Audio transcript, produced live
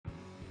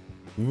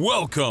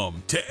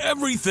Welcome to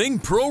Everything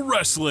Pro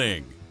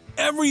Wrestling.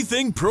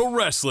 Everything Pro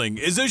Wrestling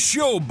is a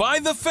show by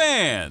the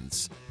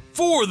fans,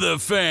 for the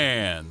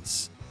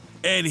fans.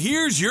 And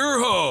here's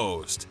your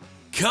host,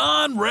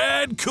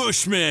 Conrad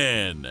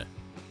Cushman.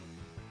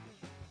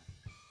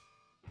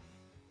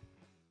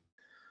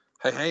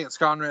 Hey, it's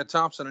Conrad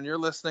Thompson, and you're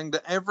listening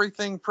to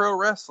Everything Pro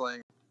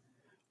Wrestling.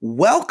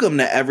 Welcome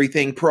to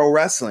Everything Pro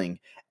Wrestling.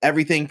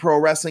 Everything Pro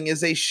Wrestling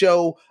is a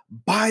show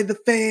by the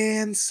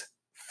fans,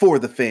 for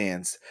the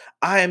fans.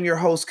 I am your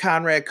host,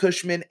 Conrad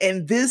Cushman,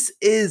 and this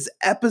is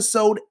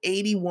episode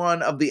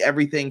 81 of the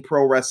Everything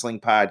Pro Wrestling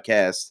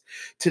podcast.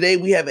 Today,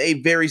 we have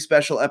a very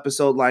special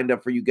episode lined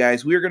up for you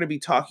guys. We are going to be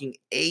talking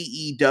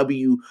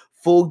AEW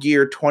Full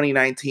Gear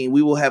 2019.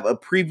 We will have a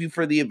preview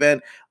for the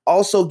event,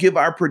 also give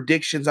our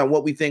predictions on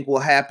what we think will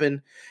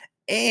happen.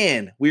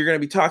 And we're going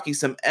to be talking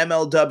some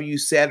MLW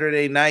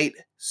Saturday Night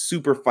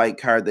Super Fight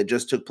card that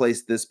just took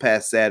place this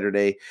past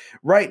Saturday.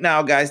 Right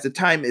now, guys, the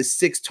time is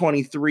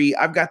 6:23.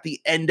 I've got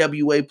the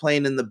NWA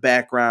playing in the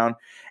background.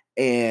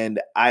 And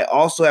I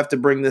also have to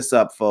bring this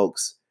up,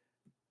 folks.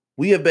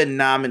 We have been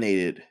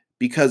nominated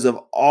because of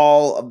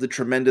all of the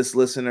tremendous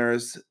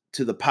listeners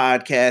to the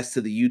podcast,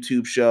 to the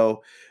YouTube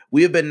show.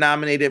 We have been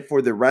nominated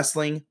for the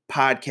Wrestling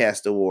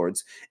Podcast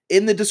Awards.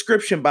 In the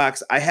description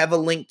box, I have a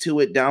link to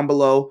it down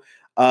below.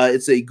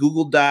 It's a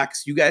Google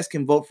Docs. You guys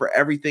can vote for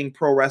everything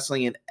pro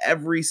wrestling in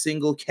every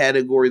single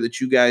category that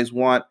you guys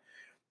want.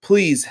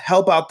 Please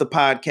help out the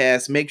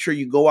podcast. Make sure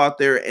you go out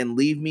there and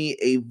leave me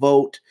a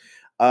vote.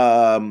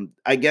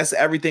 I guess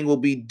everything will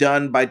be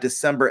done by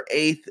December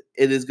 8th.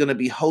 It is going to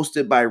be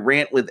hosted by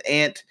Rant with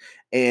Ant.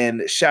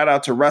 And shout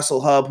out to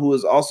WrestleHub, who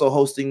is also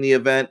hosting the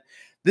event.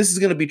 This is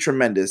going to be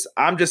tremendous.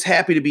 I'm just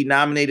happy to be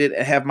nominated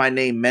and have my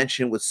name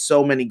mentioned with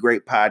so many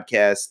great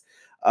podcasts.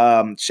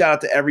 Shout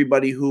out to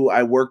everybody who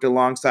I worked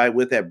alongside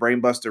with at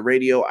Brainbuster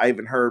Radio. I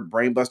even heard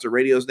Brainbuster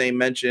Radio's name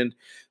mentioned.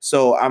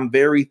 So I'm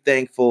very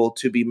thankful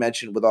to be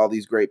mentioned with all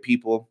these great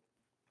people.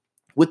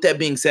 With that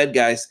being said,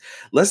 guys,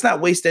 let's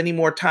not waste any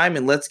more time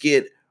and let's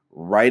get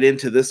right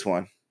into this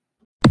one.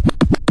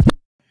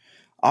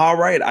 All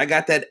right, I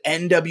got that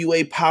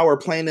NWA Power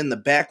playing in the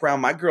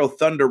background. My girl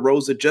Thunder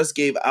Rosa just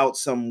gave out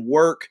some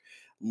work.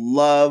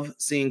 Love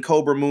seeing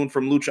Cobra Moon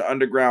from Lucha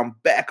Underground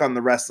back on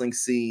the wrestling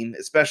scene,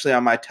 especially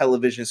on my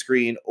television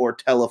screen or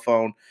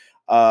telephone.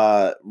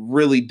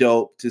 Really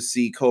dope to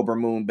see Cobra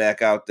Moon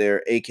back out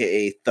there,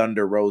 aka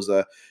Thunder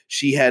Rosa.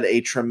 She had a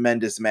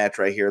tremendous match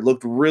right here.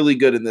 Looked really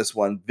good in this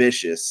one.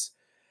 Vicious.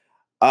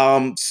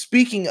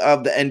 Speaking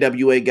of the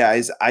NWA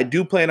guys, I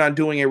do plan on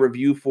doing a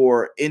review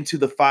for Into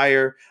the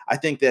Fire. I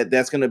think that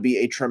that's going to be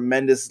a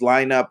tremendous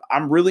lineup.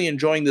 I'm really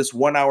enjoying this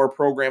 1-hour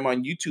program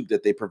on YouTube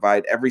that they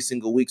provide every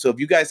single week. So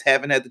if you guys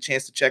haven't had the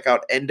chance to check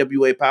out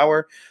NWA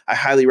Power, I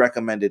highly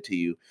recommend it to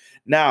you.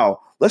 Now,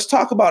 let's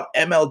talk about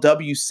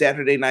MLW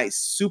Saturday Night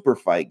Super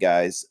Fight,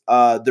 guys.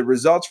 The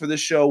results for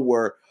this show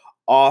were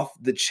off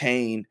the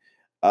chain.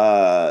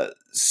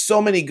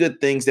 So many good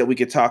things that we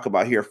could talk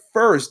about here.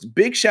 First,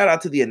 big shout out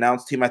to the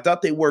announce team. I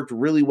thought they worked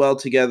really well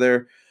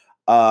together.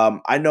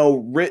 I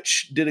know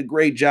Rich did a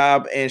great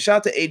job, and shout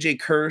out to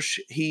AJ Kirsch.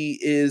 He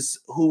is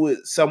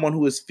someone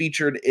who is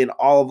featured in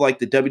all of like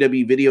the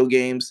WWE video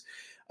games.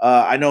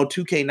 I know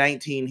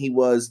 2K19, he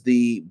was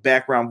the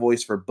background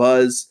voice for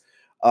Buzz.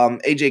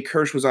 AJ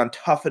Kirsch was on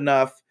Tough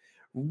Enough.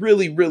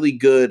 Really, really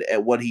good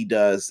at what he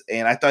does,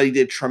 and I thought he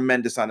did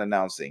tremendous on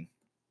announcing.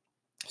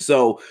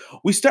 So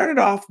we started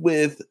off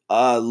with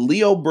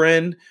Leo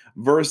Bryn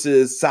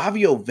versus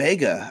Savio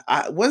Vega.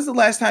 When's the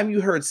last time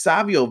you heard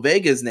Savio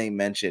Vega's name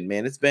mentioned,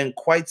 man? It's been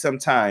quite some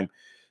time.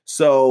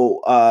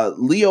 So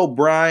Leo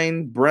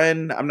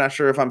Bren, I'm not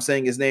sure if I'm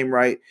saying his name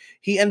right.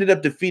 He ended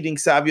up defeating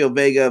Savio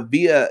Vega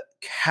via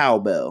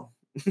cowbell.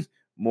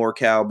 More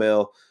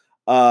cowbell.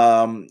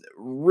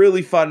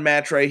 Really fun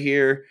match right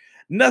here.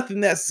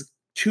 Nothing that's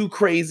too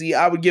crazy.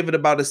 I would give it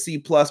about a C+,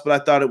 but I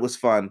thought it was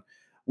fun.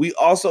 We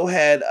also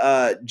had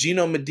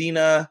Gino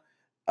Medina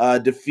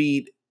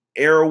defeat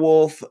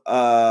Airwolf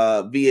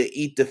via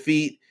Eat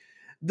Defeat.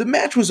 The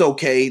match was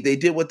okay. They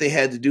did what they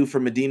had to do for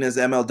Medina's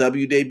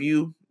MLW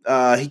debut.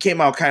 He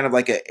came out kind of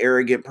like an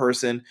arrogant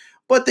person,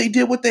 but they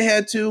did what they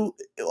had to.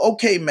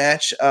 Okay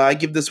match. I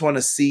give this one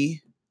a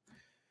C.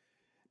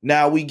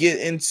 Now we get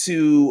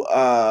into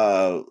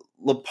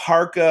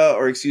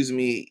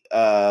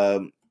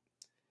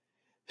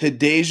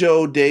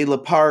Hidejo de la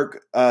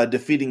Park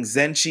defeating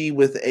Zenchi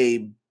with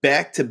a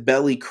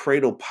back-to-belly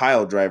cradle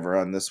pile driver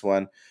on this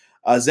one.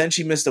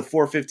 Zenchi missed a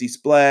 450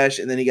 splash,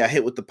 and then he got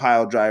hit with the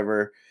pile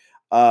driver.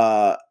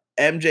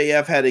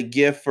 MJF had a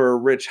gift for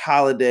Rich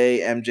Holiday.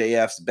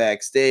 MJF's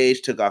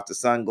backstage, took off the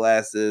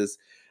sunglasses.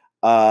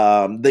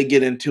 They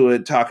get into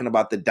it, talking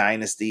about the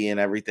dynasty and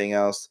everything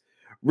else.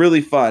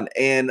 Really fun.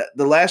 And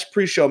the last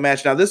pre-show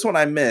match, now this one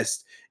I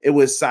missed. It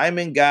was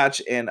Simon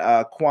Gotch and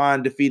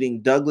Quan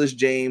defeating Douglas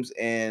James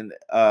and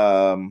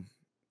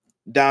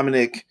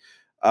Dominic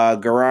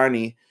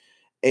Garani.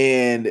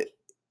 And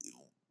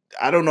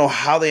I don't know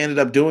how they ended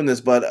up doing this,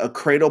 but a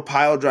cradle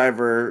pile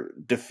driver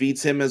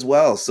defeats him as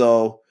well.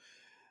 So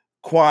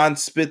Quan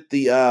spit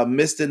the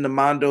mist into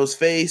Mondo's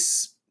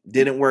face.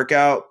 Didn't work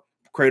out.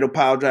 Cradle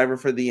pile driver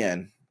for the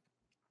end.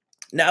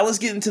 Now let's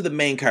get into the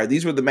main card.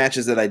 These were the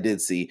matches that I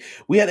did see.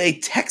 We had a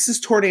Texas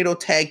Tornado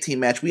tag team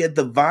match. We had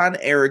the Von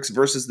Erichs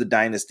versus the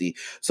Dynasty.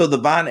 So the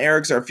Von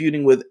Erichs are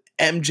feuding with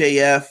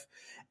MJF,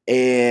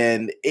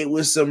 and it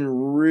was some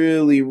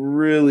really,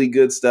 really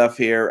good stuff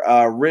here.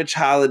 Rich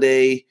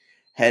Holiday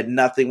had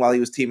nothing while he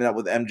was teaming up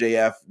with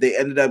MJF. They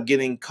ended up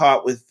getting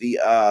caught with the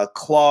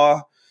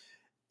claw.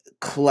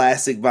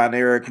 Classic Von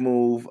Erich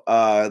move.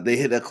 They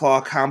hit a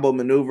claw combo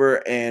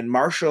maneuver, and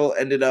Marshall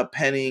ended up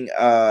penning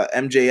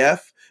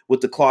MJF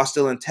with the claw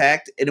still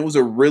intact, and it was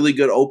a really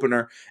good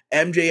opener.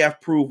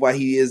 MJF proved why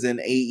he is in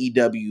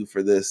AEW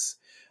for this.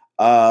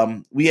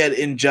 We had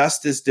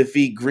Injustice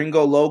defeat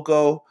Gringo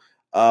Loco,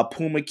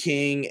 Puma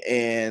King,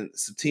 and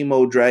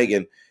Satimo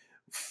Dragon.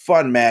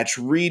 Fun match.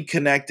 Reed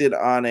connected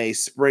on a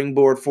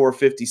springboard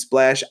 450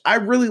 splash. I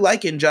really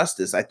like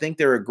Injustice. I think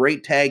they're a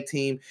great tag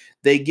team.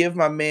 They give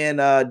my man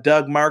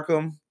Doug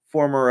Markham,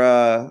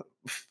 former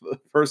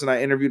person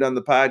I interviewed on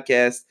the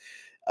podcast,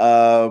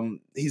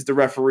 he's the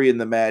referee in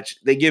the match.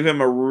 They give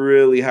him a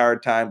really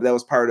hard time, but that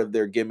was part of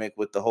their gimmick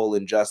with the whole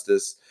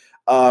Injustice.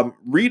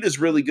 Reed is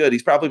really good.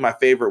 He's probably my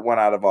favorite one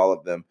out of all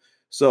of them.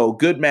 So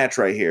good match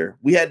right here.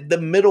 We had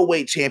the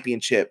middleweight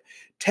championship.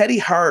 Teddy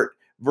Hart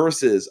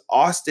versus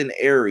Austin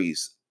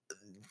Aries.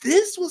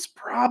 This was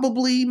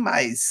probably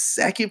my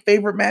second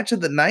favorite match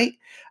of the night.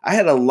 I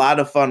had a lot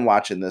of fun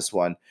watching this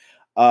one.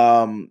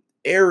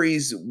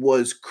 Aries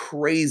was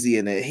crazy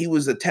in it. He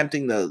was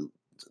attempting the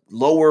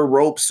lower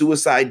rope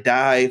suicide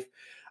dive.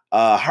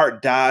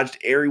 Hart dodged.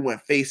 Aries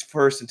went face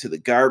first into the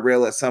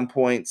guardrail at some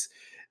points.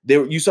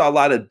 You saw a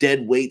lot of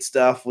dead weight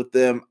stuff with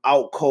them.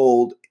 Out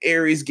cold.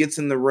 Aries gets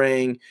in the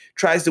ring,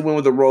 tries to win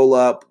with a roll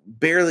up,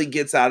 barely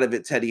gets out of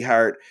it. Teddy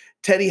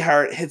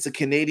Hart hits a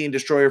Canadian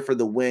Destroyer for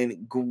the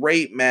win.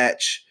 Great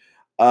match.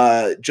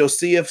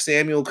 Joseph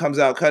Samuel comes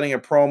out cutting a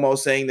promo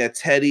saying that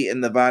Teddy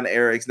and the Von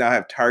Erichs now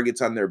have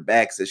targets on their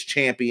backs as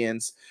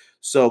champions.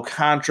 So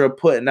Contra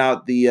putting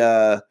out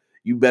the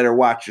you better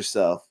watch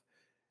yourself.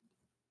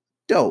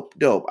 Dope.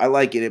 I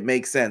like it. It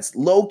makes sense.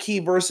 Low Key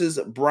versus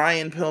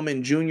Brian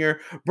Pillman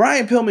Jr.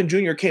 Brian Pillman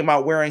Jr. came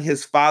out wearing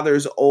his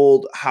father's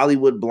old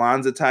Hollywood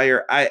Blondes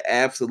attire. I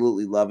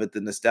absolutely love it.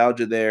 The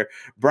nostalgia there.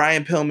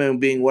 Brian Pillman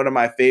being one of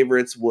my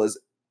favorites was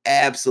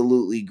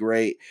absolutely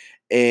great,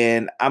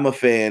 and I'm a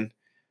fan.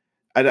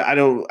 I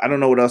don't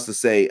know what else to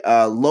say.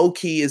 Low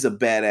Key is a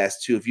badass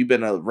too. If you've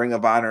been a Ring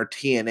of Honor,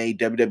 TNA,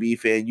 WWE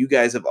fan, you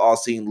guys have all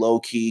seen Low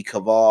Key,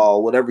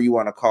 Caval, whatever you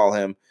want to call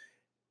him.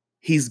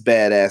 He's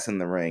badass in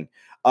the ring.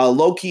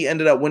 Low Key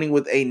ended up winning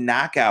with a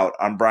knockout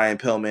on Brian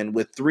Pillman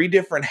with 3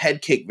 different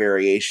head kick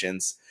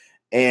variations.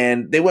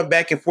 And they went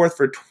back and forth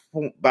for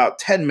about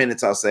 10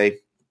 minutes, I'll say.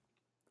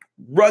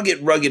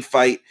 Rugged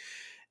fight.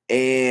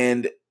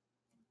 And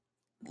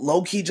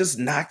Low Key just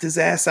knocked his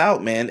ass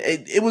out, man.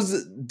 It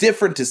was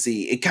different to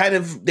see.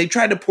 They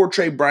tried to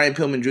portray Brian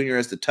Pillman Jr.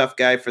 as the tough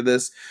guy for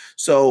this.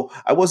 So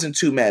I wasn't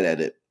too mad at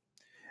it.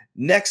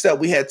 Next up,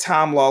 we had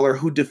Tom Lawler,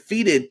 who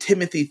defeated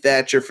Timothy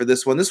Thatcher for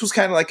this one. This was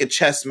kind of like a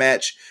chess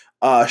match,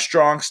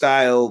 strong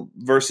style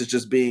versus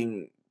just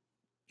being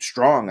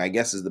strong, I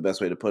guess is the best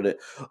way to put it.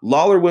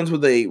 Lawler wins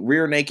with a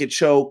rear naked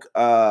choke.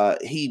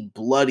 He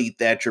bloodied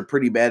Thatcher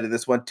pretty bad in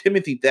this one.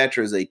 Timothy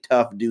Thatcher is a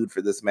tough dude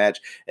for this match,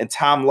 and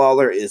Tom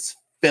Lawler is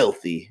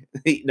filthy.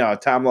 No,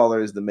 Tom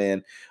Lawler is the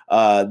man.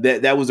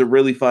 That was a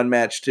really fun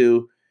match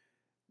too.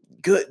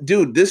 Good,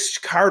 dude. This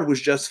card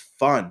was just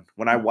fun.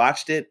 When I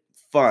watched it,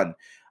 fun.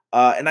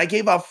 And I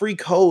gave out free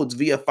codes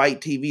via Fight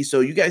TV. So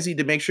you guys need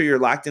to make sure you're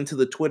locked into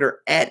the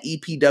Twitter at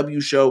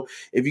EPW Show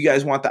if you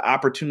guys want the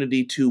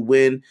opportunity to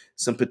win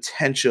some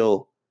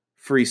potential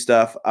free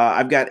stuff.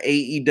 I've got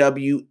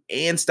AEW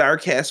and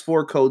StarCast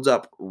 4 codes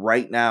up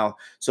right now.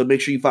 So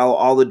make sure you follow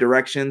all the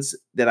directions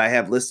that I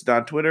have listed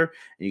on Twitter,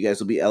 and you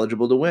guys will be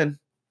eligible to win.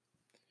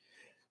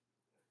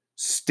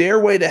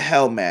 Stairway to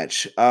Hell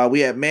match. We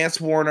have Mance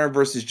Warner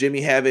versus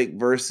Jimmy Havoc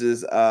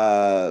versus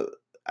I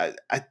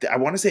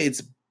want to say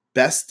it's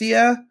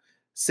Bestia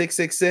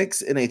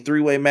 666 in a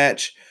 3-way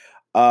match.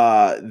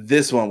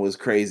 This one was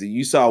crazy.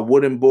 You saw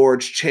wooden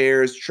boards,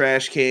 chairs,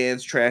 trash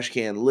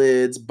can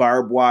lids,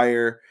 barbed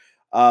wire.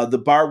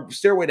 The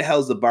Stairway to Hell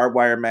is the barbed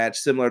wire match,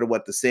 similar to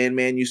what the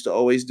Sandman used to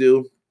always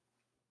do.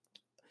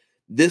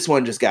 This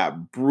one just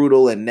got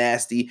brutal and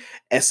nasty.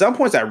 At some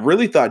points, I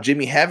really thought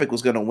Jimmy Havoc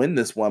was going to win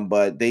this one,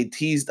 but they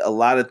teased a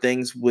lot of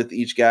things with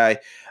each guy.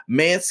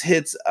 Mance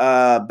hits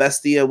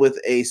Bestia with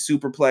a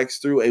superplex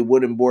through a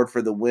wooden board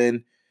for the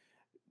win.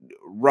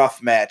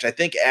 Rough match. I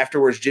think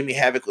afterwards, Jimmy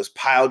Havoc was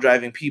pile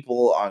driving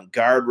people on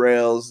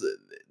guardrails.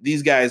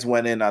 These guys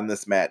went in on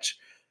this match.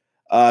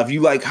 If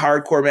you like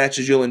hardcore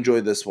matches, you'll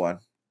enjoy this one.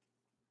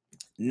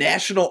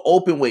 National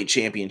Openweight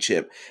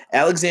Championship.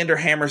 Alexander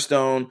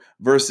Hammerstone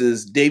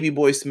versus Davey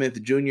Boy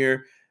Smith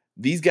Jr.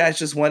 These guys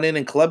just went in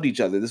and clubbed each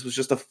other. This was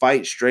just a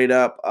fight straight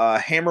up.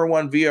 Hammer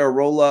won via a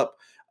roll-up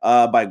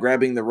by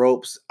grabbing the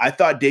ropes. I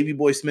thought Davey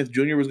Boy Smith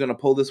Jr. was going to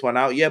pull this one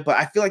out yet, but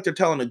I feel like they're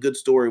telling a good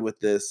story with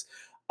this.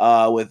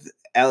 With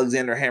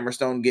Alexander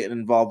Hammerstone getting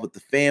involved with the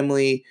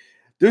family.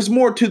 There's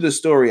more to the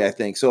story, I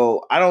think.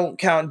 So I don't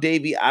count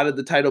Davey out of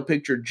the title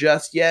picture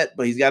just yet,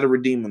 but he's got to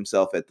redeem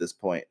himself at this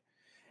point.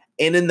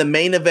 And in the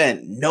main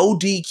event, no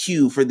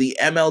DQ for the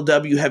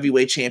MLW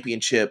Heavyweight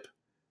Championship.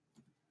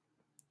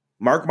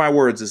 Mark my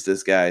words is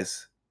this,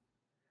 guys.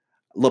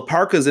 La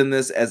Parka's in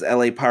this as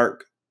LA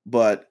Park,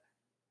 but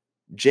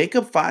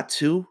Jacob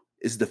Fatu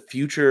is the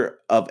future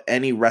of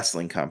any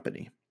wrestling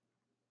company.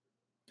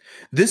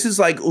 This is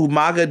like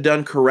Umaga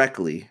done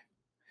correctly.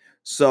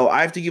 So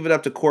I have to give it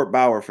up to Court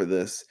Bauer for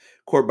this.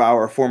 Court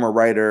Bauer, former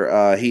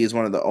writer, he is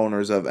one of the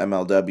owners of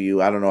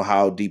MLW. I don't know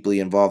how deeply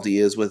involved he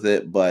is with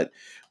it, but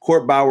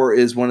Court Bauer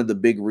is one of the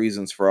big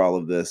reasons for all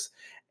of this.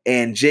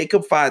 And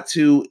Jacob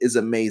Fatu is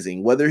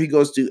amazing. Whether he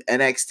goes to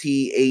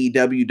NXT,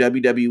 AEW,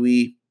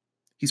 WWE,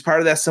 he's part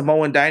of that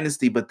Samoan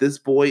dynasty, but this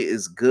boy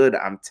is good.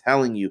 I'm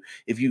telling you,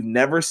 if you've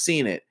never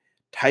seen it,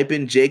 type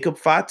in Jacob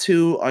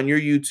Fatu on your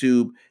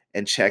YouTube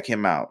and check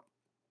him out.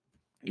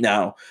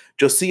 Now,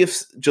 Joseph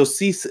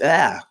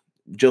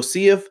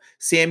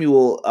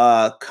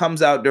Samuel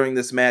comes out during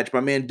this match.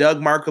 My man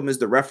Doug Markham is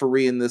the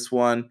referee in this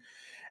one.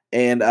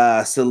 And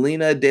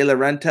Selena De La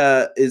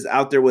Renta is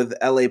out there with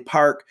LA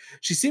Park.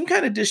 She seemed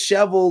kind of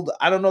disheveled.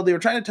 I don't know. They were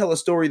trying to tell a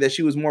story that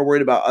she was more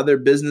worried about other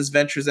business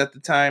ventures at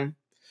the time.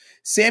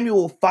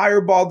 Samuel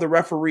fireballed the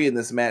referee in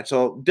this match.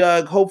 So,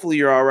 Doug, hopefully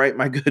you're all right,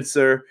 my good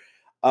sir.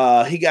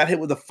 He got hit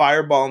with a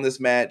fireball in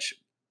this match.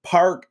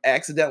 Park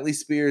accidentally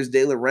spears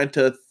De La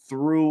Renta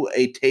through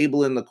a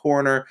table in the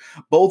corner.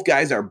 Both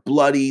guys are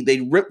bloody.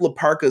 They rip La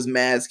Parka's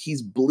mask.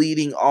 He's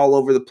bleeding all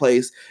over the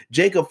place.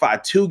 Jacob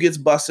Fatu gets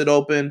busted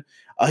open.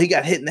 He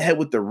got hit in the head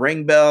with the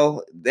ring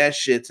bell. That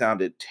shit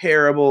sounded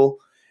terrible.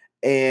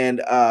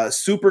 And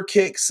super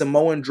kick,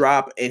 Samoan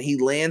drop, and he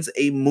lands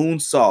a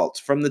moonsault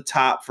from the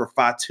top for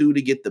Fatu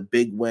to get the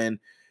big win.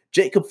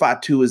 Jacob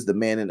Fatu is the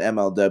man in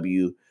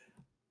MLW.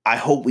 I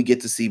hope we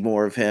get to see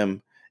more of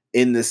him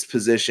in this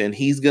position.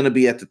 He's going to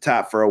be at the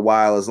top for a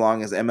while as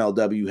long as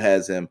MLW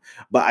has him.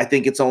 But I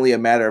think it's only a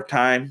matter of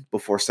time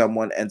before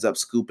someone ends up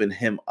scooping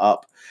him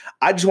up.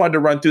 I just wanted to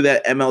run through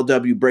that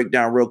MLW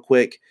breakdown real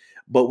quick,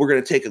 but we're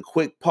going to take a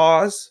quick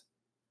pause,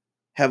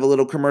 have a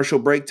little commercial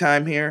break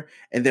time here,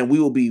 and then we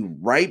will be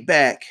right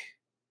back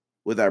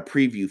with our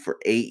preview for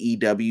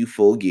AEW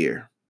Full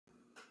Gear.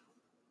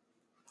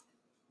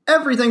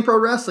 Everything Pro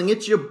Wrestling,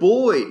 it's your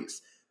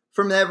boys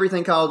from the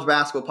Everything College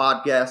Basketball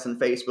podcast and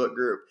Facebook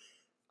group.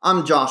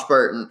 I'm Josh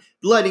Burton,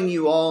 letting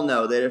you all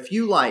know that if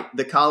you like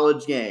the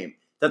college game,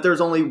 that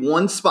there's only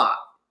one spot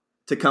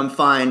to come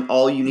find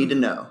all you need to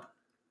know.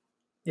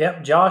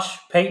 Yep, Josh,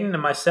 Peyton,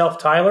 and myself,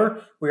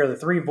 Tyler. We are the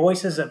three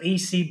voices of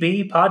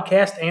ECB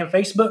podcast and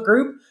Facebook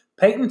group.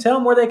 Peyton, tell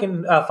them where they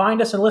can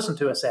find us and listen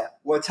to us at.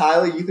 Well,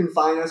 Tyler, you can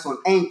find us on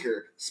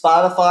Anchor,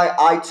 Spotify,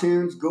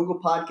 iTunes, Google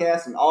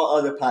Podcasts, and all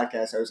other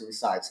podcast hosting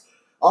sites.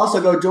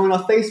 Also, go join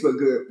our Facebook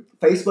group,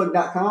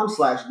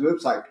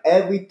 facebook.com/groups like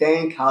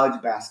Everything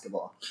College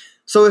Basketball.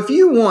 So if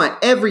you want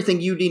everything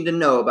you need to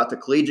know about the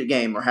collegiate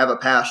game or have a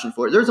passion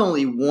for it, there's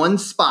only one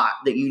spot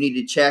that you need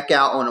to check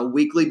out on a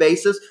weekly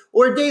basis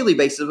or a daily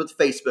basis with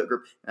the Facebook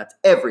group. That's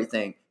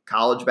Everything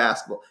College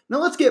Basketball. Now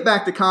let's get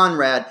back to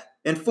Conrad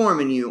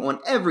informing you on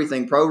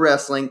everything pro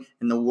wrestling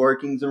and the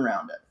workings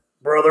around it.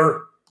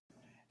 Brother.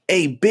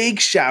 A big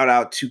shout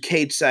out to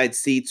Cage Side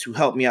Seats who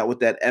helped me out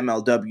with that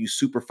MLW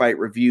Super Fight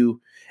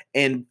review.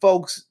 And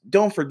folks,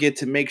 don't forget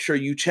to make sure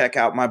you check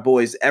out my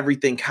boys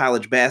Everything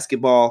College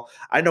Basketball.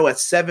 I know at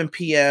 7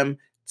 p.m.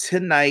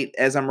 tonight,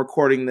 as I'm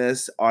recording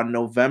this on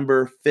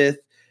November 5th,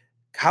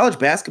 college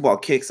basketball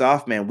kicks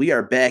off, man. We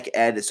are back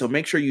at it. So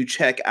make sure you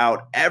check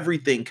out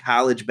Everything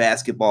College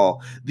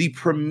Basketball, the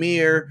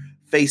premier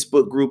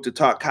Facebook group to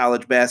talk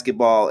college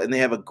basketball. And they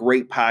have a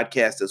great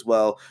podcast as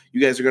well.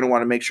 You guys are going to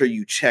want to make sure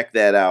you check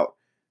that out.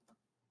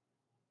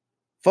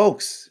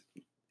 Folks,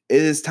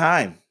 it is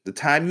time. The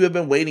time you have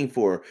been waiting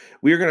for.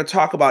 We are going to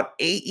talk about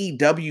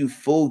AEW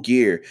Full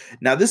Gear.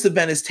 Now, this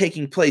event is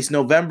taking place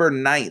November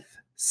 9th,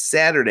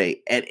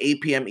 Saturday at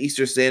 8 p.m.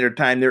 Eastern Standard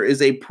Time. There is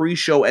a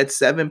pre-show at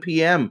 7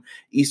 p.m.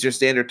 Eastern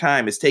Standard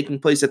Time. It's taking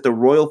place at the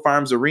Royal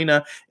Farms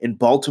Arena in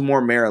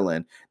Baltimore,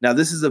 Maryland. Now,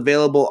 this is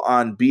available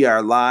on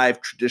BR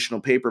Live, traditional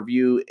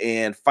pay-per-view,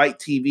 and Fight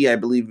TV, I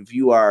believe, if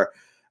you are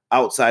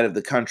outside of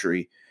the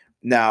country.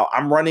 Now,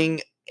 I'm running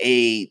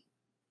a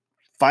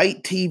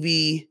Fight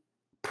TV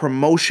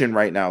promotion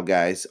right now,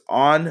 guys,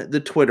 on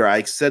the Twitter.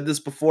 I said this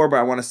before, but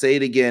I want to say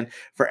it again.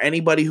 For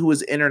anybody who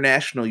is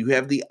international, you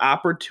have the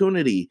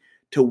opportunity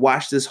to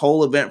watch this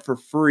whole event for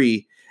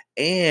free.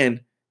 And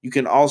you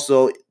can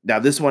also, now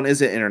this one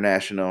isn't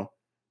international,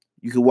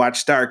 you can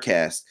watch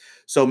StarCast.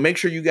 So make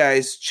sure you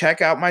guys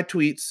check out my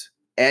tweets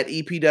at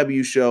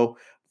EPW Show,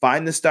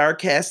 find the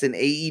StarCast and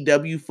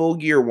AEW Full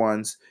Gear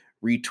ones,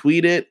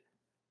 retweet it,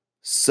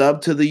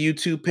 sub to the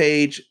YouTube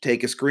page,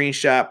 take a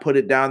screenshot, put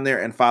it down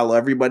there, and follow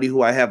everybody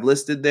who I have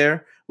listed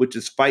there, which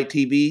is Fight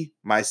TV,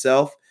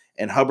 myself,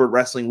 and Hubbard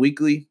Wrestling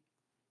Weekly.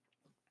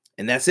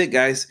 And that's it,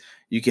 guys.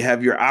 You can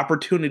have your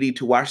opportunity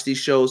to watch these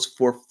shows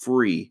for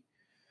free.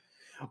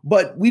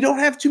 But we don't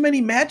have too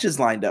many matches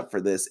lined up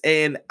for this.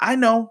 And I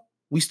know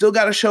we still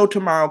got a show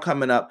tomorrow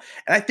coming up.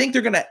 And I think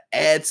they're going to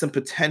add some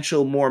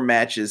potential more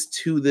matches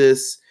to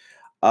this.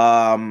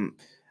 I'm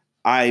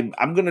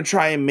going to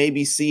try and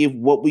maybe see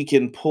what we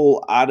can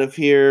pull out of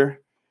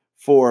here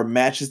for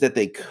matches that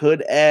they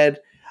could add.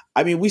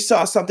 I mean, we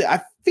saw something.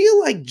 I feel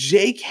like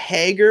Jake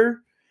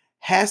Hager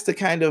has to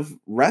kind of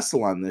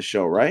wrestle on this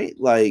show, right?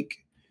 Like,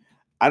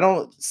 I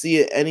don't see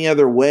it any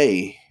other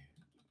way.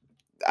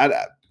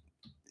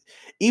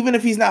 Even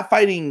if he's not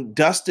fighting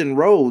Dustin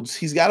Rhodes,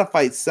 he's got to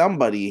fight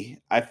somebody,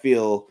 I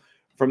feel,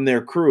 from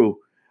their crew.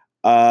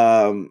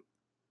 I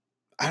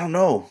don't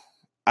know.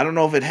 I don't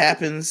know if it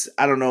happens.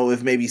 I don't know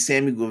if maybe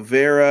Sammy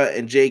Guevara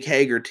and Jake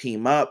Hager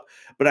team up,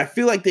 but I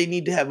feel like they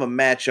need to have a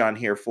match on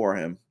here for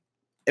him.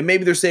 And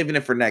maybe they're saving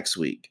it for next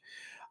week.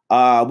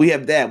 We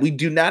have that. We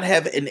do not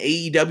have an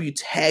AEW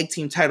tag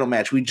team title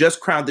match. We just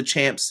crowned the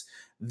champs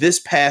this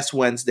past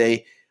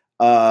Wednesday.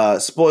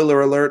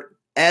 Spoiler alert,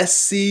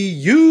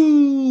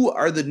 SCU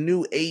are the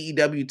new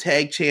AEW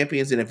tag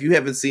champions. And if you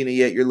haven't seen it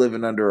yet, you're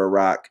living under a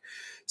rock.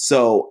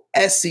 So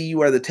SCU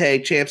are the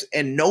tag champs,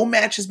 and no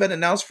match has been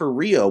announced for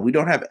Rio. We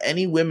don't have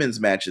any women's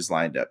matches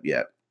lined up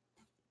yet.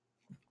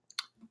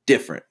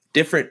 Different.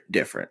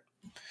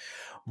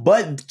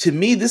 But to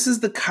me, this is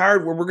the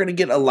card where we're going to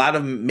get a lot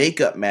of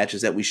makeup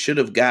matches that we should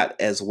have got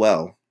as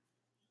well.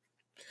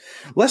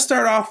 Let's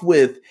start off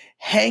with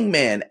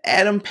Hangman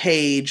Adam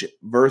Page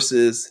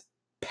versus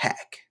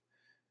Pac.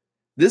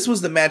 This was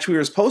the match we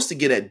were supposed to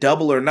get at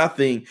Double or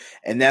Nothing,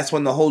 and that's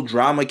when the whole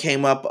drama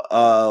came up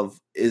of,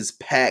 is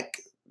Pac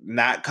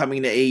not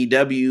coming to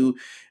AEW?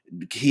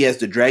 He has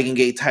the Dragon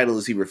Gate title.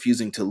 Is he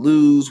refusing to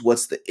lose?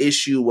 What's the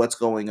issue? What's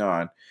going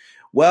on?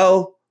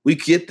 Well, we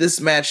get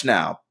this match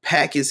now.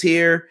 Pac is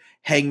here.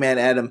 Hangman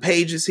Adam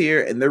Page is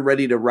here, and they're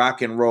ready to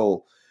rock and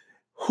roll.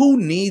 Who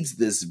needs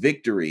this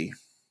victory?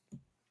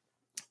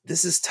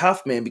 This is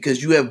tough, man,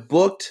 because you have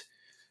booked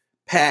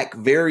Pac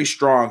very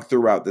strong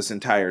throughout this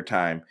entire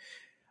time.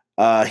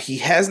 He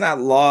has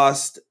not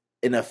lost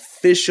an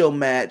official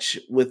match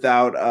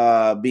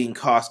without being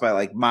cost by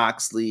like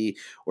Moxley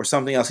or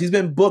something else. He's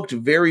been booked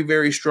very,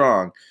 very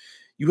strong.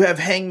 You have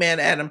Hangman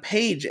Adam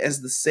Page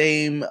as the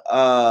same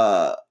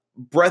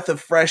breath of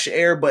fresh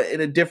air, but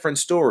in a different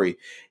story.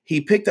 He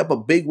picked up a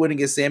big win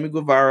against Sammy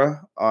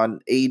Guevara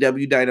on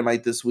AEW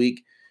Dynamite this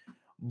week,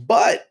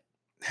 but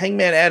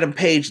Hangman Adam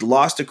Page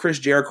lost to Chris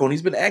Jericho, and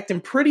he's been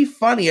acting pretty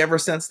funny ever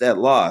since that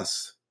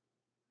loss.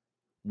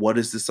 What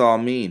does this all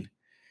mean?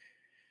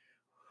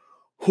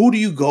 Who do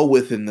you go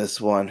with in this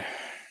one?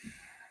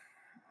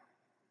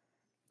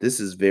 This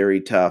is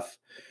very tough.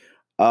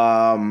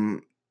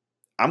 I'm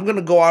going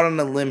to go out on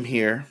a limb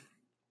here.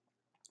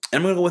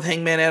 I'm going to go with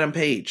Hangman Adam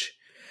Page.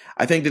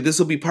 I think that this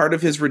will be part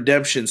of his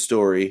redemption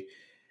story.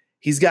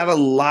 He's got a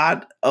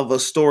lot of a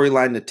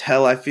storyline to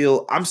tell, I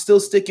feel. I'm still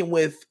sticking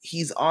with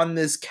he's on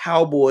this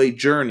cowboy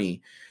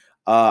journey.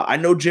 I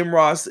know Jim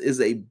Ross is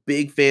a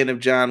big fan of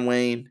John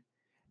Wayne.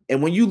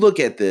 And when you look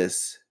at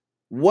this,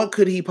 what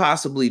could he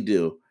possibly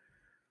do?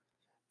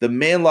 The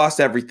man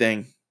lost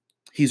everything.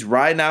 He's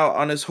riding out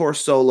on his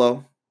horse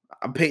solo.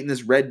 I'm painting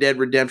this Red Dead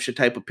Redemption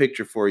type of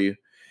picture for you.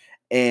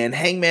 And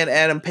Hangman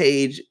Adam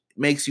Page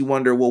makes you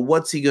wonder, well,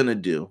 what's he going to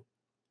do?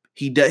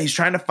 He's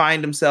trying to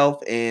find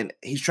himself, and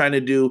he's trying to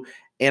do,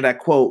 and I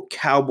quote,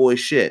 cowboy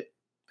shit.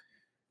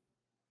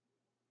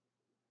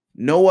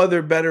 No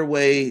other better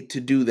way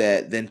to do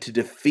that than to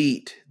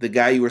defeat the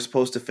guy you were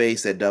supposed to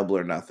face at Double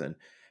or Nothing.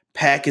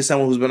 Pac is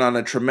someone who's been on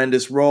a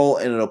tremendous roll,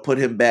 and it'll put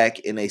him back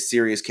in a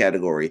serious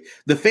category.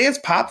 The fans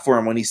popped for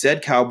him when he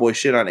said cowboy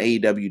shit on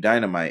AEW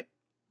Dynamite.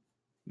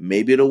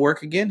 Maybe it'll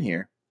work again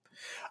here.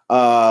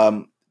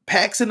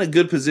 Pac's in a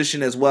good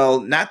position as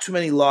well. Not too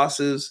many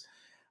losses.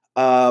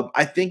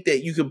 I think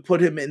that you could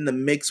put him in the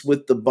mix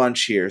with the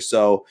bunch here.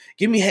 So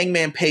give me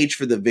Hangman Page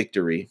for the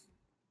victory.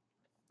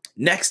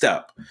 Next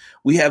up,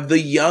 we have the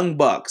Young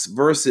Bucks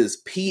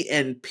versus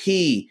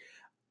PNP.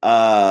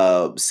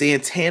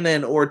 Santana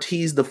and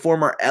Ortiz, the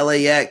former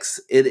LAX.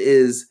 It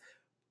is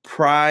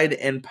Pride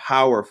and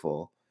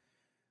Powerful.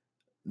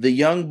 The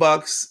Young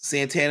Bucks,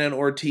 Santana and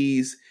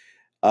Ortiz.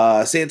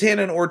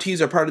 Santana and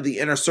Ortiz are part of the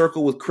Inner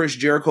Circle with Chris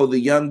Jericho. The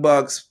Young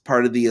Bucks,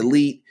 part of the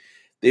Elite.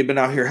 They've been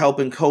out here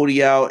helping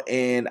Cody out,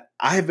 and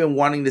I have been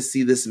wanting to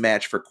see this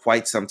match for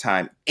quite some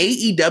time.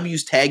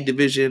 AEW's tag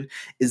division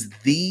is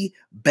the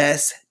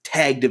best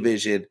tag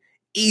division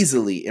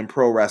easily in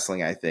pro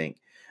wrestling, I think.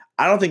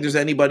 I don't think there's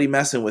anybody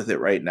messing with it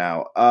right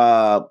now.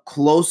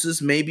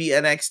 Closest maybe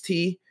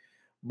NXT,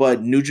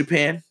 but New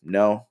Japan,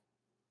 no.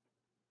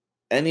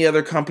 Any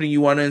other company you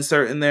want to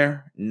insert in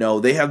there? No,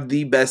 they have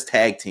the best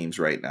tag teams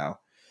right now.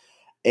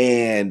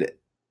 And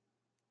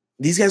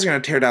these guys are going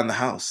to tear down the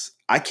house.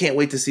 I can't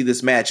wait to see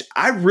this match.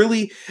 I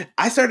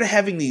started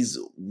having these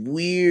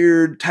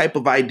weird type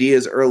of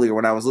ideas earlier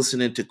when I was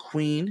listening to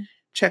Queen.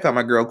 Check out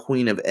my girl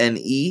Queen of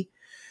NE.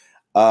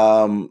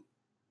 I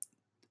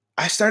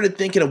started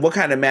thinking of what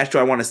kind of match do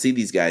I want to see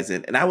these guys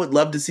in. And I would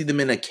love to see them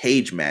in a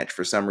cage match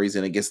for some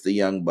reason against the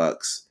Young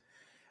Bucks.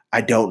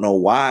 I don't know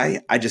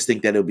why. I just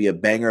think that it'll be a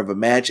banger of a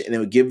match, and it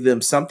would give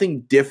them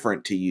something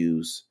different to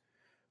use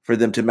for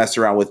them to mess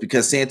around with,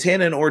 because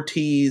Santana and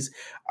Ortiz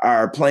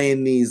are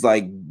playing these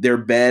like they're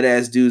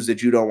badass dudes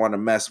that you don't want to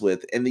mess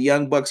with. And the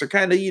Young Bucks are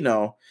kind of, I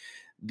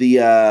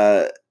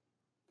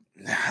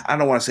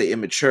don't want to say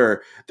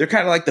immature. They're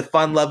kind of like the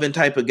fun-loving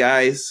type of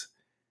guys.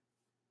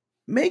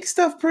 Make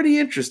stuff pretty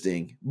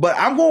interesting. But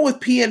I'm going with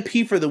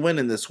PNP for the win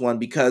in this one,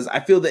 because I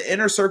feel the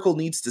Inner Circle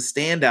needs to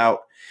stand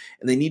out,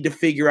 and they need to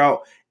figure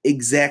out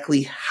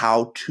exactly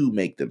how to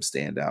make them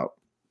stand out.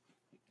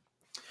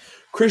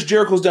 Chris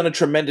Jericho's done a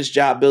tremendous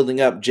job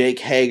building up Jake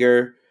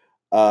Hager,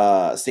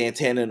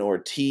 Santana and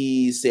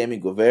Ortiz, Sammy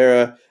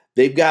Guevara.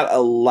 They've got a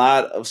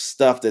lot of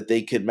stuff that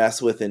they could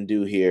mess with and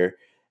do here.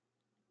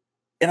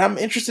 And I'm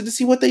interested to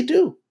see what they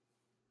do.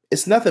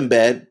 It's nothing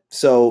bad.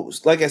 So,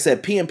 like I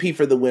said, PNP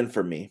for the win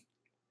for me.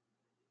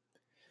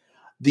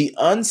 The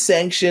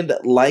unsanctioned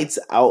lights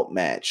out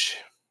match.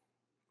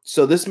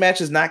 So this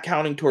match is not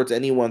counting towards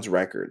anyone's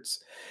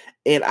records.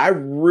 And I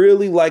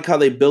really like how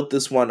they built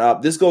this one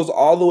up. This goes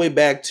all the way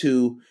back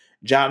to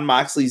Jon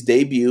Moxley's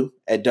debut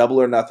at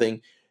Double or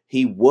Nothing.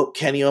 He whooped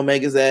Kenny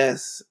Omega's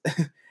ass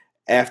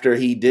after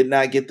he did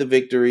not get the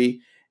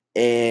victory.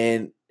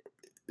 And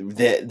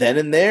then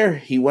and there,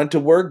 he went to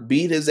work,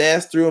 beat his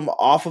ass, threw him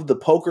off of the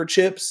poker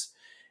chips.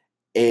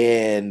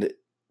 And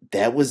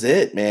that was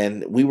it,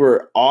 man. We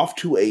were off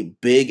to a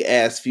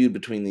big-ass feud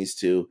between these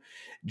two.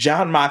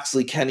 Jon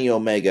Moxley, Kenny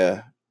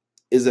Omega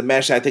is a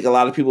match I think a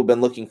lot of people have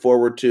been looking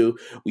forward to.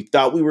 We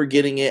thought we were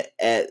getting it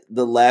at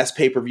the last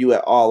pay-per-view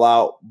at All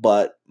Out,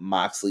 but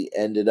Moxley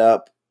ended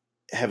up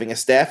having a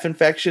staph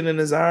infection in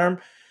his arm,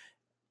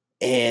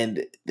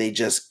 and they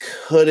just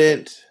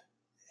couldn't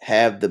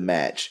have the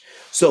match.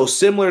 So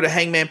similar to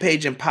Hangman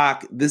Page and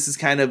Pac, this is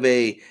kind of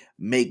a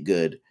make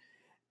good.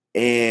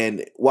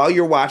 And while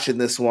you're watching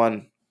this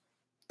one,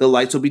 the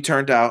lights will be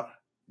turned out.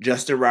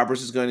 Justin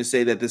Roberts is going to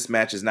say that this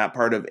match is not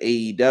part of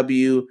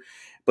AEW,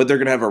 but they're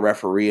going to have a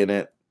referee in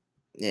it.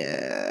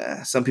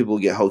 Yeah, some people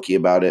get hokey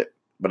about it,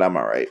 but I'm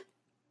all right.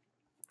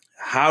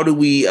 How do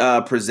we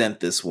present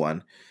this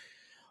one?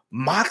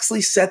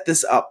 Moxley set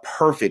this up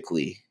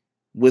perfectly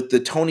with the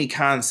Tony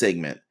Khan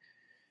segment.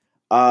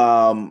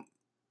 And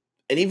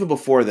even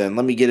before then,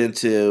 let me get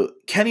into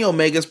Kenny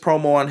Omega's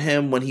promo on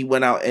him when he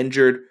went out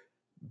injured.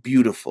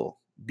 Beautiful,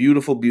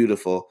 beautiful,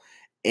 beautiful.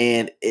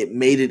 And it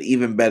made it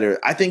even better.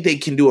 I think they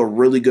can do a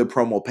really good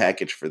promo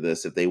package for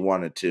this if they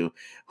wanted to.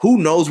 Who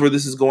knows where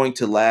this is going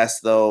to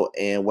last, though,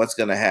 and what's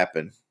going to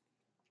happen.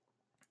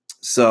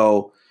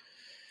 So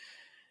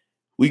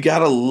we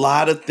got a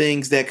lot of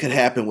things that could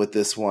happen with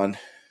this one.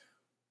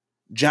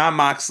 Jon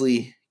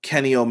Moxley,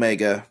 Kenny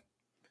Omega.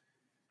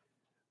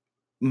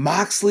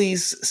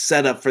 Moxley's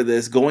setup for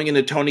this, going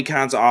into Tony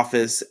Khan's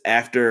office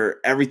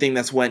after everything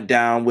that's went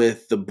down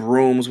with the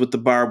brooms with the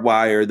barbed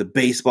wire, the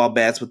baseball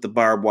bats with the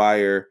barbed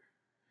wire,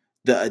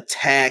 the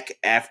attack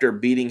after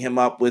beating him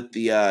up with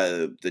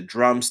the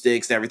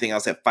drumsticks and everything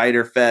else at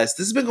Fyter Fest.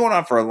 This has been going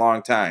on for a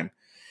long time.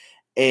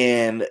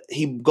 And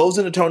he goes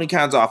into Tony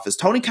Khan's office.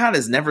 Tony Khan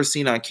is never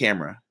seen on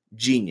camera.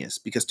 Genius,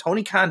 because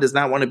Tony Khan does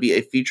not want to be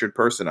a featured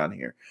person on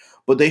here.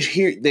 But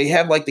they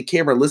have like the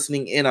camera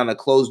listening in on a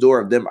closed door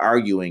of them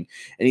arguing.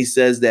 And he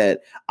says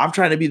that I'm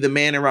trying to be the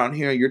man around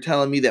here. And you're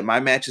telling me that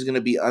my match is going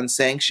to be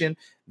unsanctioned,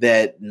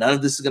 that none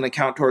of this is going to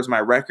count towards my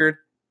record.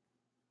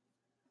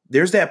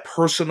 There's that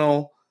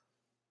personal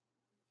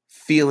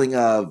feeling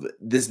of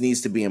this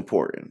needs to be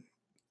important.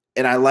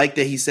 And I like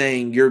that he's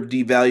saying you're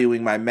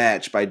devaluing my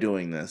match by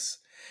doing this.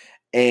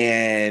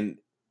 And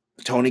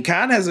Tony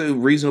Khan has a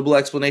reasonable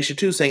explanation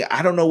too, saying,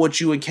 I don't know what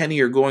you and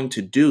Kenny are going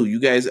to do. You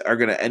guys are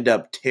going to end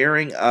up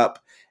tearing up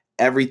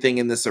everything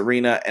in this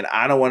arena, and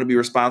I don't want to be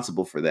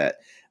responsible for that.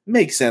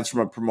 Makes sense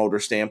from a promoter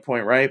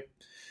standpoint, right?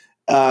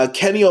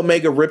 Kenny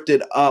Omega ripped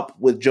it up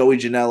with Joey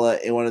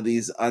Janela in one of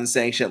these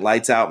unsanctioned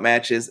lights out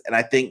matches, and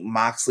I think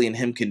Moxley and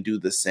him can do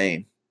the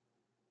same.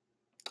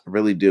 I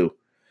really do.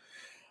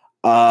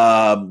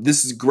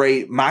 This is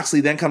great.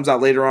 Moxley then comes out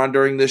later on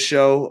during this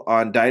show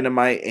on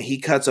Dynamite, and he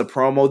cuts a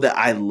promo that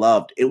I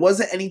loved. It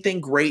wasn't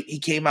anything great. He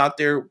came out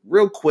there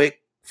real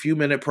quick, few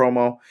minute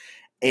promo,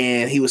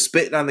 and he was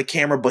spitting on the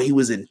camera, but he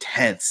was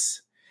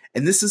intense.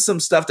 And this is some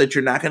stuff that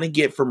you're not going to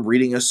get from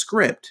reading a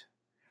script.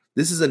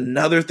 This is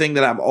another thing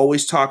that I'm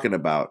always talking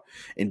about.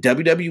 In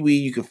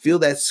WWE, you can feel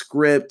that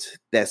script,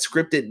 that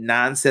scripted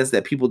nonsense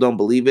that people don't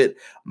believe it.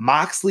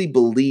 Moxley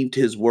believed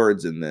his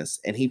words in this,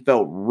 and he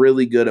felt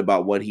really good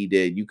about what he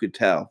did. You could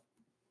tell.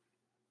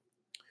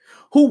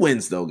 Who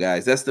wins, though,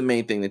 guys? That's the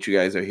main thing that you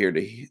guys are here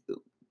to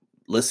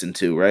listen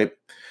to, right?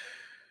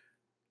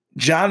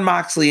 Jon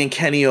Moxley and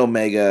Kenny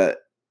Omega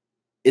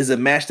is a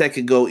match that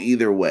could go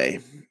either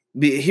way.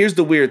 Here's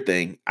the weird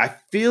thing. I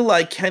feel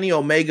like Kenny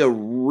Omega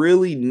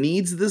really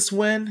needs this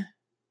win,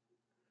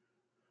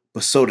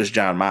 but so does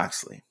Jon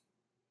Moxley.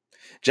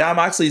 Jon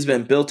Moxley's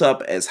been built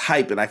up as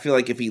hype, and I feel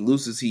like if he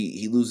loses,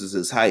 he loses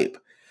his hype.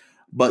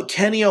 But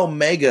Kenny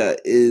Omega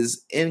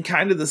is in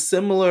kind of the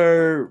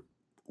similar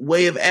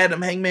way of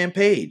Adam Hangman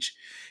Page.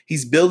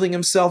 He's building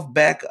himself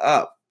back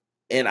up,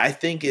 And I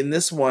think in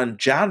this one,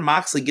 Jon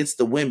Moxley gets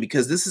the win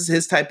because this is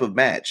his type of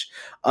match.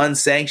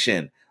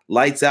 Unsanctioned,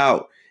 lights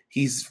out.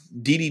 He's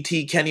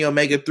DDT Kenny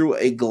Omega through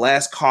a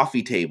glass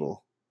coffee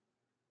table.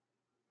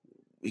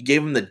 He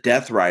gave him the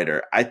Death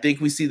Rider. I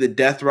think we see the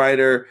Death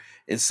Rider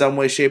in some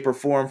way, shape, or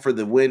form for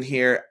the win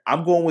here.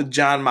 I'm going with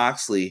Jon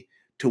Moxley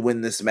to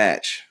win this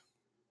match.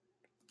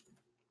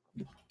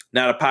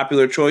 Not a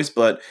popular choice,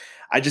 but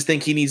I just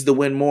think he needs to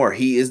win more.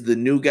 He is the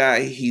new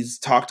guy. He's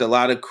talked a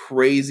lot of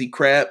crazy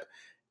crap,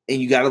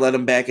 and you got to let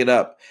him back it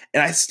up.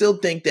 And I still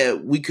think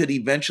that we could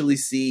eventually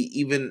see,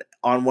 even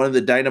on one of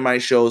the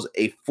Dynamite shows,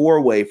 a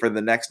four-way for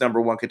the next number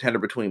one contender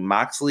between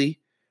Moxley,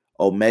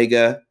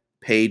 Omega,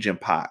 Page, and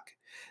Pac.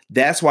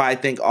 That's why I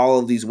think all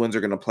of these wins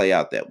are going to play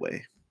out that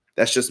way.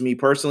 That's just me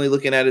personally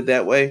looking at it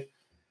that way.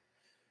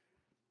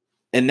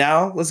 And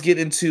now let's get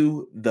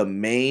into the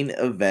main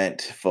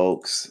event,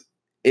 folks.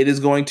 It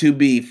is going to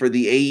be for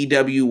the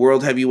AEW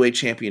World Heavyweight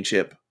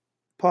Championship.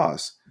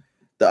 Pause.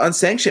 The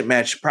unsanctioned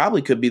match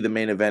probably could be the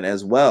main event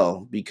as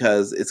well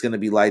because it's going to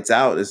be lights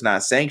out. It's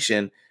not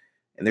sanctioned.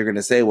 And they're going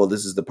to say, well,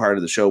 this is the part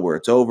of the show where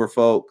it's over,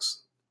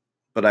 folks.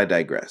 But I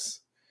digress.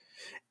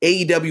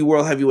 AEW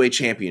World Heavyweight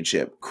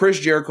Championship. Chris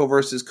Jericho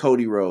versus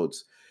Cody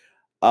Rhodes.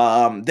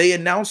 They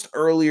announced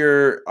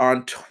earlier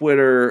on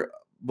Twitter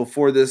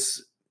before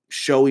this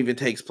show even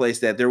takes place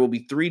that there will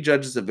be 3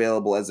 judges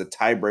available as a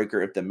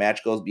tiebreaker if the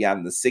match goes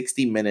beyond the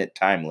 60-minute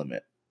time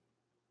limit.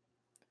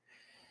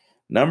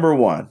 Number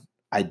one,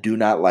 I do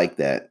not like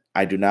that.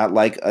 I do not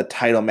like a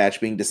title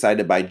match being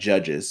decided by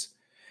judges.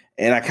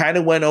 And I kind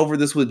of went over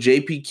this with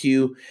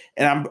JPQ,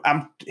 and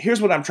I'm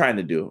here's what I'm trying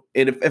to do.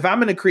 And if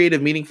I'm in a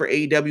creative meeting for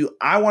AEW,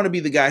 I want to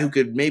be the guy who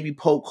could maybe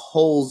poke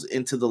holes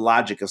into the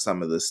logic of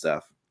some of this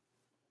stuff.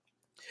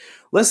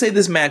 Let's say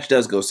this match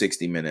does go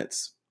 60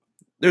 minutes.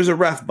 There's a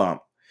ref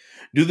bump.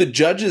 Do the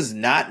judges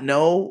not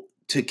know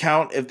to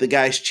count if the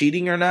guy's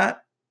cheating or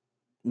not?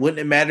 Wouldn't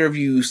it matter if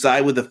you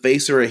side with a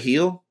face or a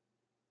heel?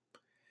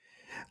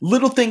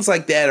 Little things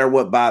like that are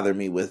what bother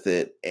me with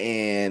it.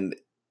 And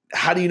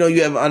how do you know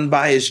you have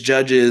unbiased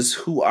judges?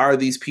 Who are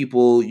these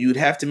people? You'd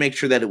have to make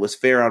sure that it was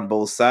fair on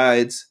both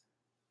sides.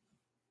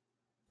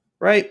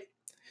 Right?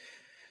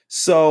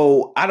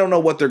 So I don't know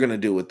what they're going to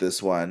do with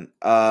this one.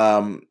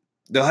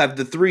 They'll have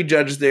the 3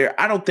 judges there.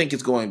 I don't think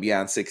it's going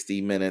beyond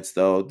 60 minutes,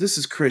 though. This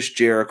is Chris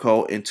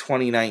Jericho in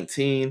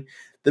 2019.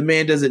 The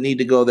man doesn't need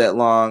to go that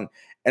long.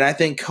 And I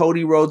think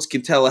Cody Rhodes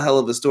can tell a hell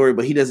of a story,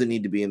 but he doesn't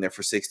need to be in there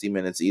for 60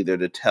 minutes either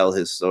to tell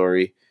his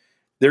story.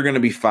 They're going to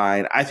be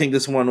fine. I think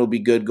this one will be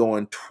good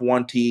going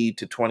 20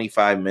 to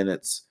 25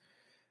 minutes.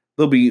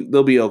 They'll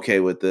be okay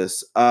with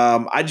this.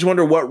 I just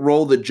wonder what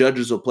role the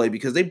judges will play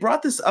because they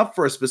brought this up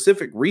for a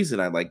specific reason,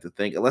 I'd like to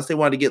think, unless they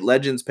wanted to get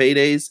Legends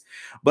paydays.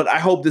 But I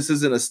hope this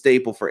isn't a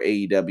staple for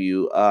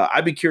AEW.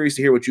 I'd be curious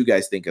to hear what you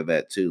guys think of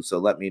that too, so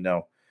let me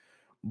know.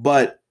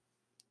 But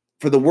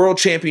for the World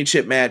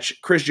Championship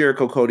match, Chris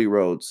Jericho, Cody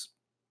Rhodes.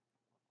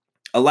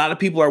 A lot of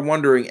people are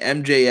wondering,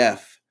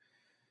 MJF's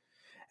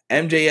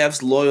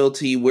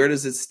loyalty, where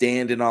does it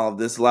stand in all of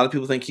this? A lot of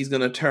people think he's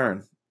going to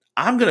turn.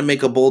 I'm going to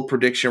make a bold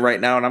prediction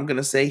right now, and I'm going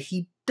to say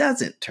he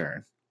doesn't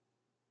turn.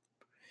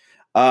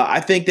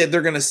 I think that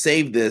they're going to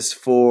save this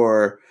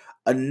for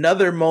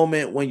another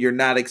moment when you're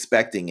not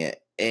expecting it,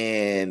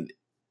 and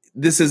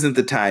this isn't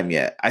the time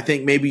yet. I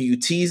think maybe you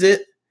tease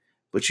it,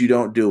 but you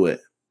don't do it.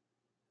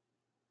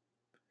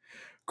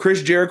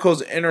 Chris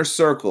Jericho's Inner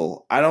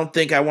Circle. I don't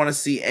think I want to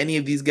see any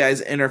of these guys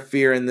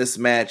interfere in this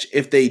match.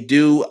 If they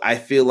do, I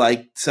feel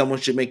like someone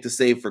should make the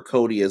save for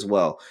Cody as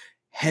well.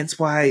 Hence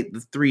why the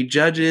 3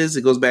 judges,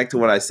 it goes back to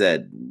what I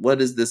said. What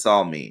does this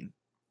all mean?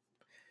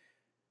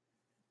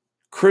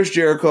 Chris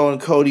Jericho and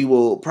Cody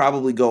will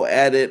probably go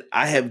at it.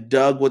 I have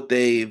dug what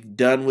they've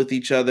done with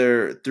each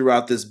other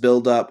throughout this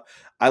build-up.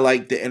 I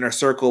like the Inner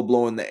Circle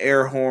blowing the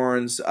air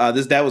horns.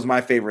 That was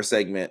my favorite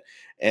segment.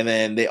 And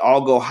then they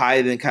all go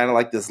hide in kind of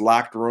like this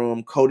locked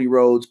room. Cody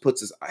Rhodes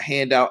puts his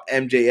hand out.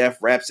 MJF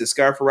wraps his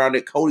scarf around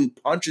it. Cody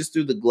punches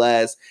through the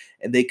glass,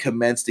 and they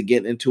commence to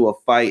get into a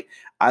fight.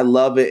 I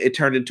love it. It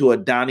turned into a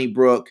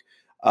Donnybrook.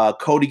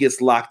 Cody gets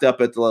locked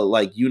up at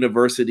the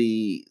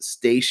university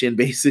station,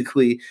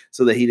 basically,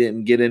 so that he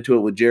didn't get into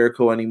it with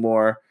Jericho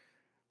anymore.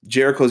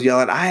 Jericho's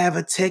yelling, "I have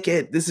a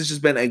ticket." This has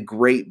just been a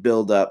great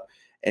build-up.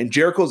 And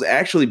Jericho's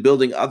actually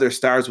building other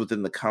stars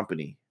within the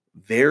company.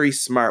 Very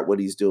smart what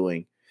he's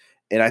doing.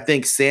 And I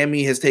think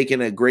Sammy has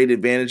taken a great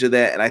advantage of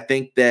that. And I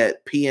think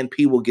that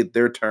PNP will get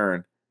their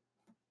turn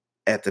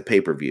at the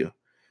pay-per-view.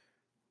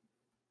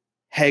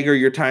 Hager,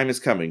 your time is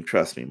coming.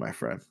 Trust me, my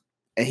friend.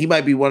 And he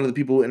might be one of the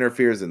people who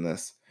interferes in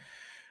this.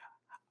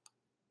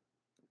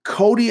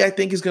 Cody, I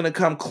think, is going to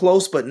come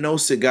close, but no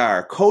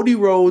cigar. Cody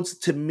Rhodes,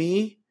 to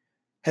me,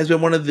 has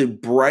been one of the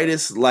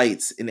brightest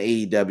lights in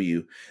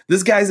AEW.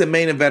 This guy's a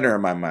main eventer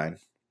in my mind.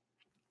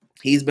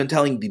 He's been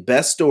telling the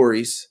best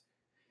stories.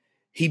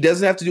 He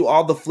doesn't have to do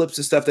all the flips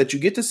and stuff that you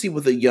get to see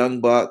with the Young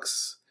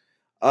Bucks,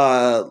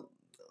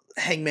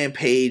 Hangman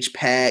Page,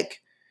 Pac.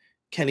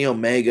 Kenny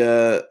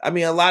Omega. I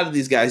mean, a lot of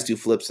these guys do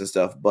flips and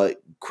stuff,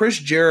 but Chris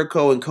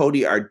Jericho and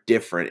Cody are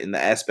different in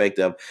the aspect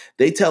of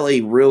they tell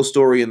a real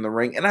story in the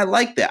ring. And I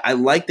like that. I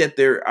like that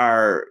there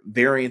are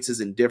variances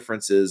and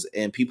differences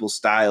in people's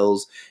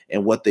styles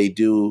and what they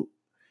do.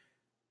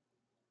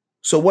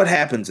 So what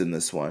happens in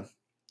this one?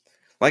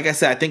 Like I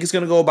said, I think it's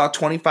going to go about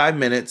 25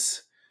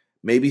 minutes,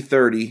 maybe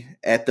 30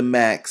 at the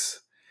max.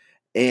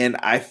 And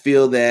I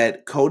feel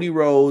that Cody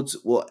Rhodes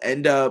will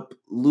end up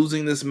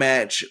losing this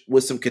match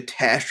with some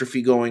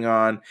catastrophe going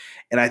on.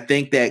 And I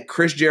think that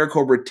Chris Jericho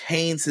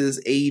retains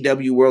his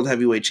AEW World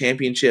Heavyweight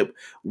Championship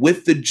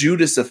with the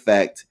Judas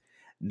effect,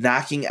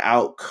 knocking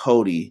out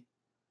Cody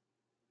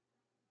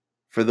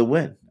for the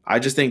win. I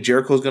just think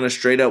Jericho's going to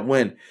straight up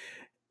win.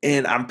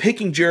 And I'm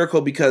picking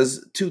Jericho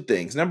because two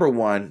things. Number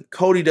one,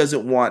 Cody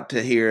doesn't want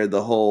to hear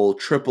the whole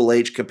Triple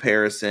H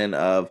comparison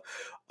of,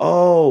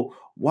 oh,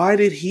 why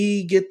did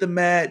he get the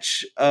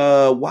match?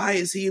 Why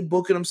is he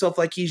booking himself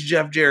like he's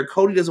Jeff Jarrett?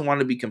 Cody doesn't want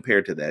to be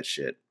compared to that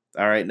shit.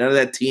 All right. None of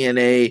that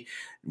TNA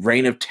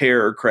Reign of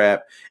Terror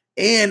crap.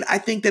 And I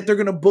think that they're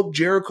going to book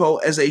Jericho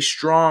as a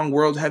strong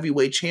world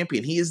heavyweight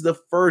champion. He is the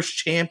first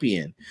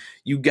champion.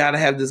 You got to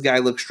have this guy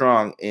look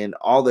strong in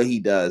all that he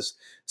does.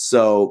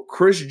 So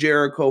Chris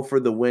Jericho for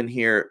the win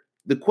here.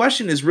 The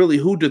question is really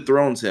who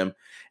dethrones him.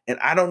 And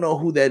I don't know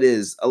who that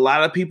is. A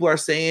lot of people are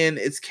saying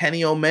it's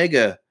Kenny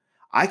Omega.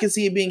 I can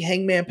see it being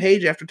Hangman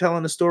Page after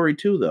telling the story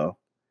too, though.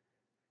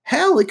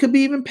 Hell, it could be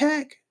even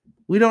Pac.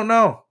 We don't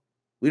know.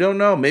 We don't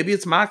know. Maybe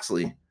it's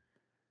Moxley.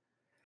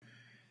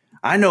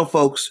 I know,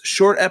 folks,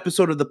 short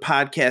episode of the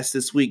podcast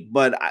this week,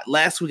 but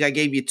last week I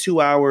gave you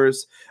 2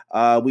 hours.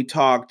 We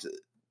talked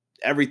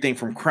everything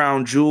from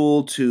Crown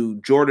Jewel to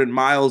Jordan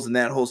Miles and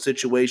that whole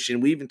situation.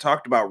 We even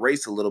talked about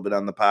race a little bit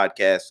on the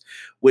podcast,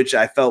 which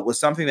I felt was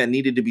something that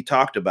needed to be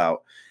talked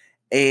about.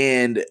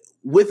 And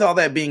with all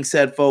that being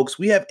said, folks,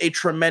 we have a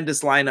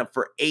tremendous lineup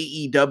for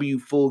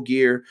AEW Full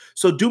Gear.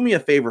 So do me a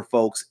favor,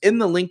 folks. In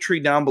the link tree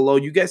down below,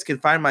 you guys can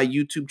find my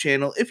YouTube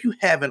channel. If you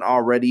haven't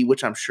already,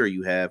 which I'm sure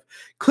you have,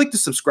 click the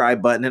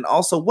subscribe button. And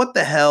also, what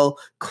the hell,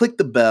 click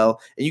the bell.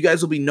 And you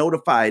guys will be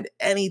notified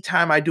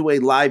anytime I do a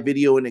live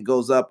video and it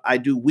goes up. I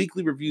do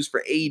weekly reviews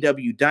for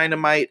AEW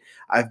Dynamite.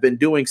 I've been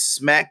doing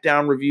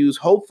SmackDown reviews.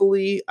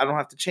 Hopefully, I don't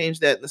have to change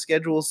that in the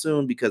schedule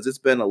soon because it's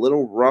been a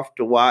little rough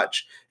to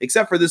watch,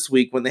 except for this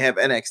week when they have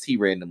NXT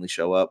randomly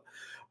show up.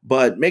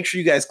 But make sure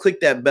you guys click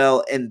that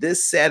bell. And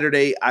this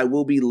Saturday, I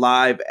will be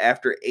live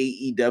after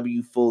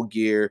AEW Full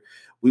Gear.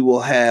 We will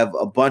have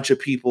a bunch of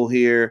people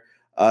here.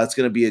 It's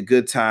going to be a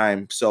good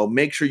time. So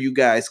make sure you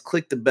guys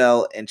click the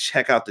bell and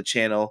check out the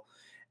channel.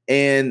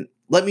 And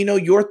let me know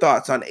your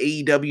thoughts on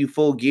AEW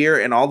Full Gear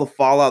and all the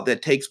fallout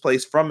that takes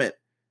place from it.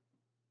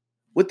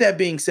 With that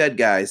being said,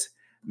 guys,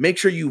 make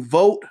sure you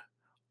vote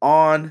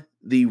on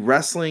the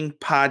Wrestling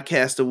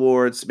Podcast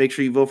Awards. Make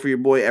sure you vote for your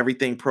boy,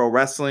 Everything Pro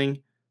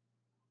Wrestling.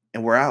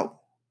 And we're out.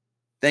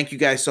 Thank you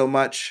guys so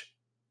much.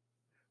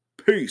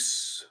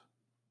 Peace.